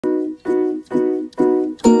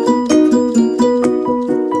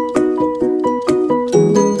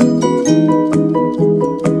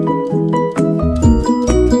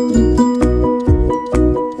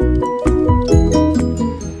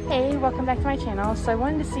channel. So I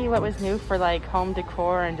wanted to see what was new for like home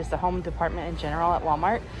decor and just the home department in general at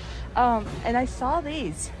Walmart. And I saw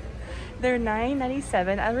these. They're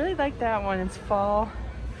 $9.97. I really like that one. It's fall,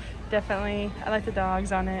 definitely. I like the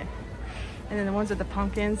dogs on it. And then the ones with the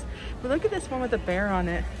pumpkins. But look at this one with the bear on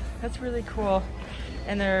it. That's really cool.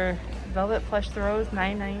 And they're velvet plush throws,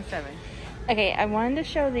 $9.97. Okay, I wanted to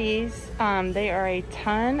show these. They are a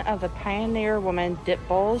ton of the Pioneer Woman dip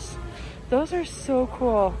bowls. Those are so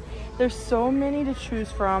cool. There's so many to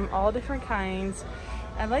choose from, all different kinds.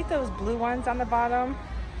 I like those blue ones on the bottom.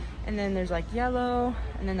 And then there's like yellow,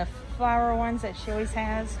 and then the flower ones that she always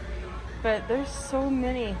has. But there's so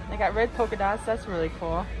many. They got red polka dots, that's really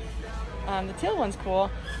cool. The teal one's cool.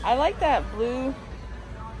 I like that blue,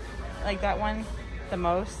 like that one the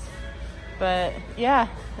most. But yeah,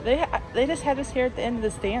 they just had this here at the end of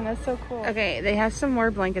the stand. That's so cool. Okay, they have some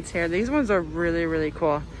more blankets here. These ones are really, really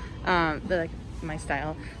cool. They're like my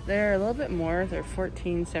style. They're a little bit more. They're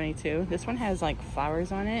 $14.72. This one has like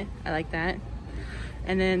flowers on it. I like that.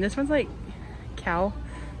 And then this one's like cow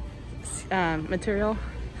material.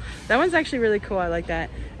 That one's actually really cool. I like that.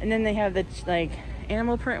 And then they have the like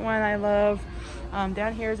animal print one I love.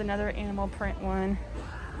 Down here is another animal print one.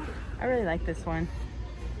 I really like this one.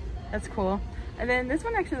 That's cool. And then this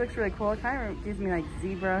one actually looks really cool. It kind of gives me like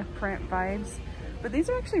zebra print vibes. But these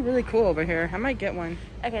are actually really cool over here. I might get one.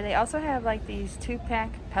 Okay, they also have like these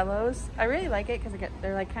 2-pack pillows. I really like it because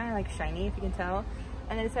they're like kind of like shiny, if you can tell.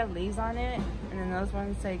 And they just have leaves on it. And then those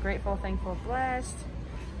ones say grateful, thankful, blessed.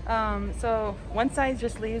 So one side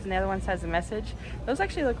just leaves and the other one has a message. Those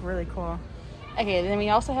actually look really cool. Okay, then we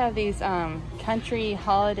also have these country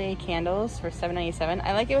holiday candles for $7.97.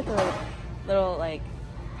 I like it with the little like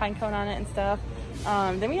pine cone on it and stuff.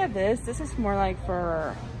 Then we have this. This is more like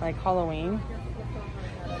for like Halloween.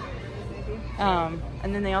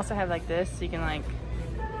 And then they also have like this, so you can like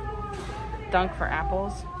dunk for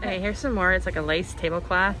apples. Okay, here's some more. It's like a lace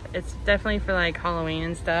tablecloth. It's definitely for like Halloween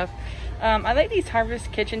and stuff. I like these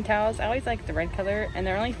Harvest kitchen towels. I always like the red color, and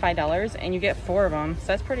they're only $5 and you get 4 of them, so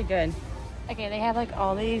that's pretty good. Okay, they have like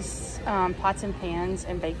all these pots and pans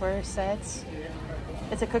and bakeware sets.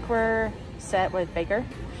 It's a cookware set with baker.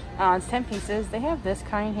 It's 10 pieces. They have this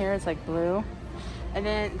kind here. It's like blue. And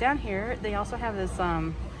then down here, they also have this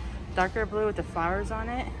darker blue with the flowers on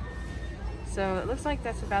it. So it looks like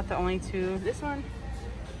that's about the only 2. This one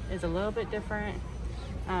is a little bit different.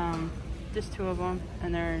 Just 2 of them,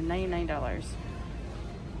 and they're $99.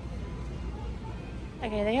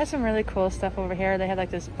 Okay, they have some really cool stuff over here. They have like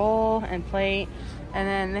this bowl and plate, and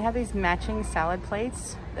then they have these matching salad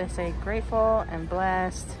plates. They say grateful and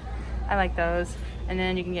blessed. I like those. And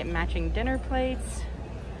then you can get matching dinner plates.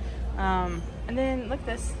 And then look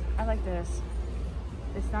this. I like this.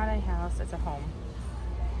 It's not a house, it's a home.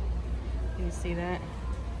 Can you see that?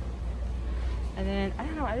 And then, I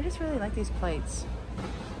don't know, I just really like these plates.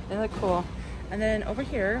 They look cool. And then over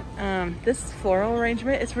here, this floral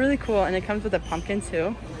arrangement, it's really cool, and it comes with a pumpkin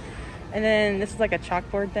too. And then this is like a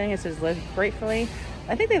chalkboard thing. It says live gratefully.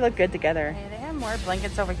 I think they look good together. Okay, they have more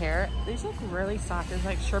blankets over here. These look really soft. There's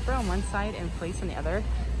like Sherpa on one side and fleece on the other.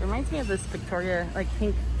 It reminds me of this Victoria, like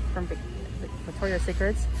pink from Victoria's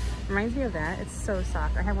Secrets. Reminds me of that. It's so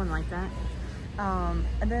soft. I have one like that.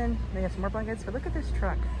 And then they have some more blankets, but look at this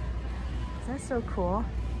truck. Isn't that so cool?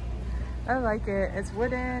 I like it. It's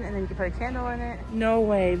wooden, and then you can put a candle in it. No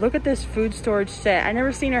way. Look at this food storage set. I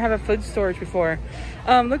never seen her have a food storage before.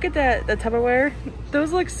 Look at that, the Tupperware.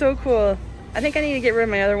 Those look so cool. I think I need to get rid of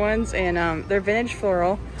my other ones, and they're vintage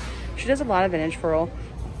floral. She does a lot of vintage floral,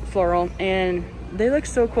 and they look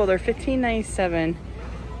so cool. They're $15.97.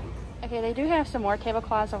 Okay, they do have some more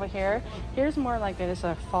tablecloths over here. Here's more like this,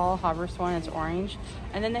 a fall harvest one. It's orange.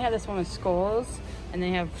 And then they have this one with skulls, and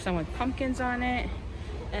they have some with pumpkins on it.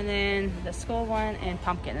 And then the skull one and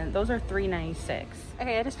pumpkin, and those are $3.96.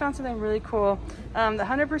 Okay, I just found something really cool. The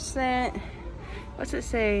 100%, what's it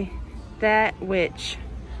say? That witch.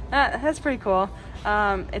 That's pretty cool.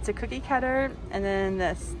 It's a cookie cutter, and then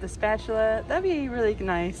the spatula. That'd be really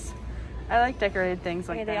nice. I like decorated things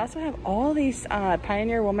like that. They also have all these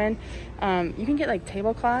Pioneer Woman. You can get like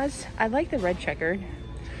tablecloths. I like the red checkered.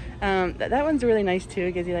 That one's really nice too.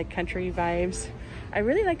 It gives you like country vibes. I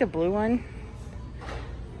really like the blue one.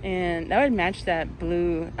 And that would match that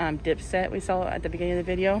blue dip set we saw at the beginning of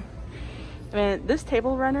the video. And this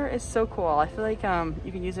table runner is so cool. I feel like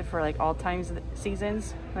you can use it for like all times,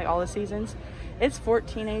 seasons, like all the seasons. It's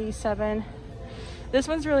 $14.87. This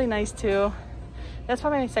one's really nice too. That's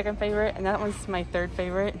probably my second favorite, and that one's my third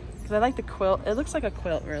favorite because I like the quilt. It looks like a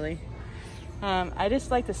quilt, really. I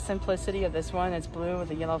just like the simplicity of this one. It's blue with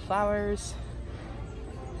the yellow flowers.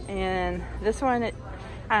 And this one,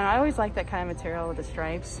 I don't know, I always like that kind of material with the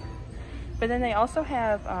stripes. But then they also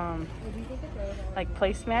have like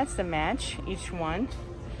placemats to match each one.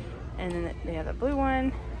 And then they have the blue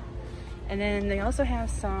one. And then they also have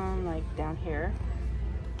some like down here.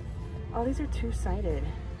 Oh, these are two-sided.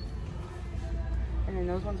 And then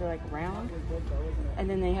those ones are like round. And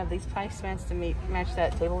then they have these placemats to match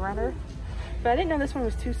that table runner. But I didn't know this one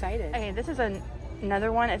was two-sided. Okay, this is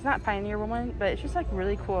another one. It's not Pioneer one, but it's just like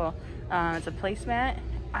really cool. It's a placemat.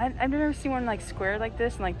 I've never seen one like square like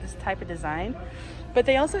this and like this type of design. But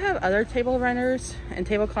they also have other table runners and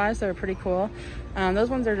tablecloths that are pretty cool. Those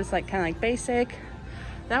ones are just like kind of like basic.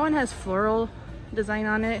 That one has floral design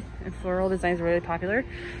on it, and floral designs are really popular.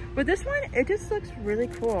 But this one, it just looks really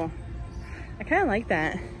cool. I kind of like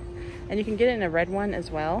that. And you can get it in a red one as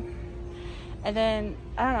well. And then,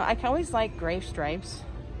 I don't know, I can always like gray stripes.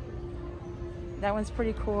 That one's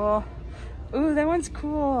pretty cool. Ooh, that one's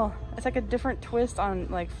cool. It's like a different twist on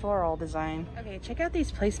like floral design. Okay, check out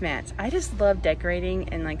these placemats. I just love decorating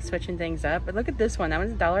and like switching things up. But look at this one. That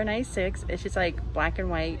one's $1.96. It's just like black and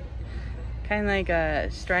white, kind of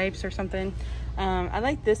like stripes or something. I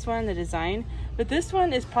like this one, the design. But this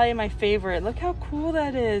one is probably my favorite. Look how cool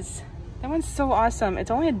that is. That one's so awesome.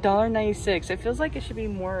 It's only $1.96. It feels like it should be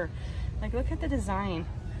more. Like, look at the design.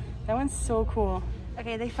 That one's so cool.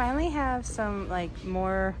 Okay, they finally have some like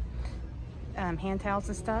more hand towels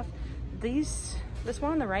and stuff. This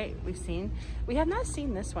one on the right we've seen. We have not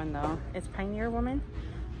seen this one though. It's Pioneer Woman,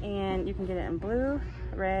 and you can get it in blue,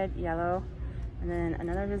 red, yellow, and then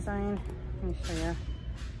another design. Let me show you.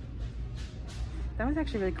 That one's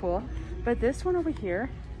actually really cool. But this one over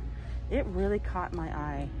here, it really caught my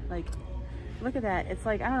eye. Like, look at that. It's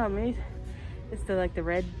like, I don't know, maybe it's the like the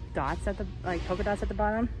red dots at the like polka dots at the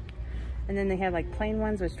bottom, and then they have like plain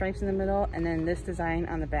ones with stripes in the middle, and then this design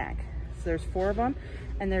on the back. So there's 4 of them,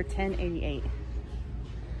 and they're $10.88.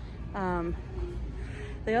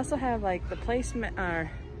 They also have like the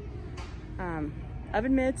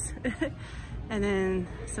oven mitts, and then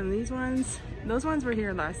some of these ones. Those ones were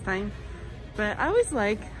here last time, but I always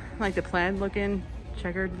like the plaid looking,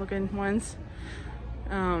 checkered looking ones.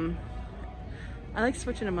 I like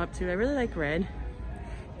switching them up too. I really like red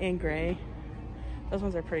and gray. Those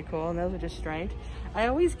ones are pretty cool, and those are just striped. I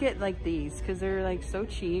always get like these because they're like so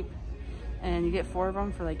cheap. And you get 4 of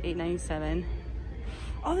them for like $8.97.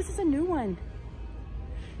 Oh, this is a new one.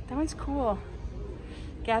 That one's cool.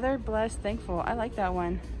 Gathered, Blessed, Thankful. I like that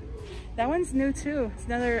one. That one's new too. It's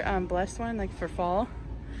another blessed one, like for fall.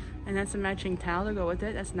 And that's a matching towel to go with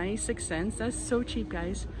it. That's 96 cents. That's so cheap,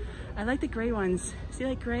 guys. I like the gray ones. See,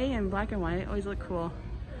 like gray and black and white always look cool.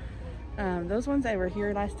 Those ones that were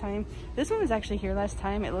here last time. This one was actually here last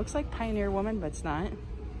time. It looks like Pioneer Woman, but it's not.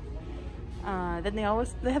 Then they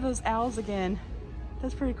have those owls again.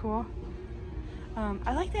 That's pretty cool.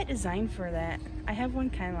 I like that design for that. I have one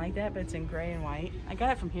kind of like that, but it's in gray and white. I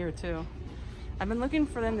got it from here too. I've been looking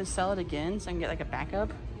for them to sell it again so I can get like a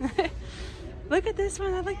backup. Look at this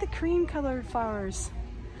one. I like the cream colored flowers.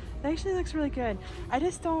 That actually looks really good. I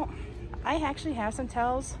actually have some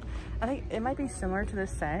towels. I think it might be similar to this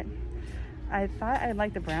set. I thought I'd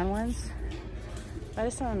like the brown ones. I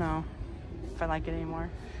just don't know if I like it anymore.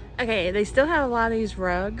 Okay, they still have a lot of these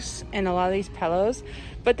rugs and a lot of these pillows,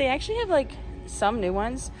 but they actually have like some new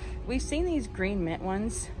ones. We've seen these green mint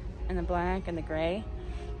ones and the black and the gray,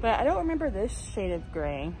 but I don't remember this shade of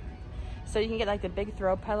gray. So you can get like the big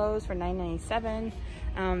throw pillows for $9.97.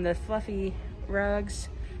 The fluffy rugs,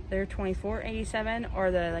 they're $24.87,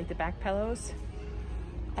 or the back pillows.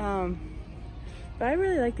 But I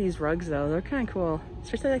really like these rugs though. They're kind of cool,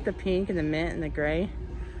 especially like the pink and the mint and the gray.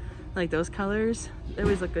 Like those colors, they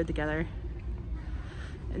always look good together.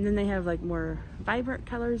 And then they have like more vibrant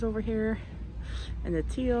colors over here, and the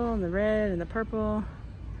teal and the red and the purple.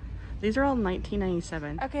 These are all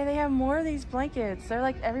 $19.97. Okay, they have more of these blankets. They're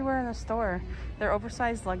like everywhere in the store. They're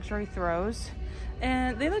oversized luxury throws,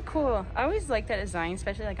 and they look cool. I always like that design,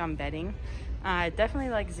 especially like on bedding.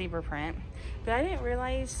 Definitely like zebra print, but I didn't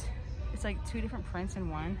realize it's like 2 different prints in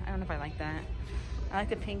one. I don't know if I like that. I like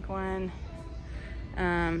the pink one,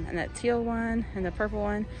 and that teal one, and the purple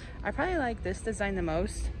one. I probably like this design the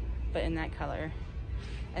most, but in that color.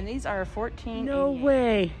 And these are $14.88. No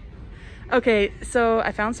way. Okay, so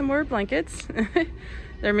I found some more blankets.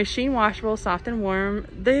 They're machine washable, soft and warm.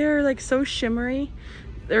 They're like so shimmery.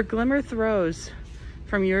 They're Glimmer Throws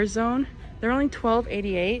from Your Zone. They're only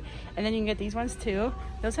 $12.88. And then you can get these ones too.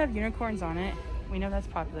 Those have unicorns on it. We know that's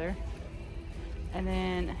popular. And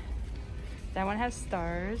then that one has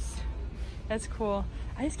stars. That's cool.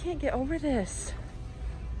 I just can't get over this.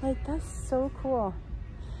 Like, that's so cool.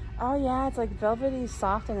 Oh yeah, it's like velvety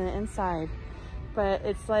soft on the inside. but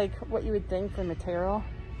it's like what you would think for material.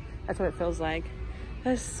 That's what it feels like.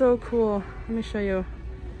 That's so cool. Let me show you.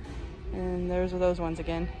 And there's those ones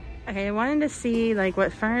again. Okay, I wanted to see like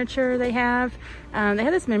what furniture they have. They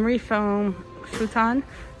have this memory foam futon.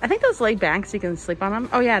 I think those laid back so you can sleep on them.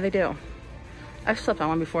 Oh yeah, they do. I've slept on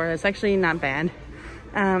one before. It's actually not bad.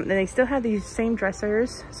 They still have these same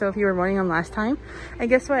dressers. So if you were wanting them last time, and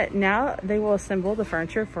guess what? Now they will assemble the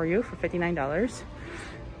furniture for you for $59.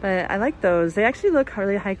 But I like those. They actually look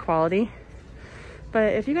really high quality.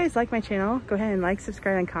 But if you guys like my channel, go ahead and like,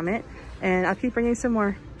 subscribe, and comment. And I'll keep bringing some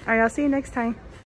more. All right, I'll see you next time.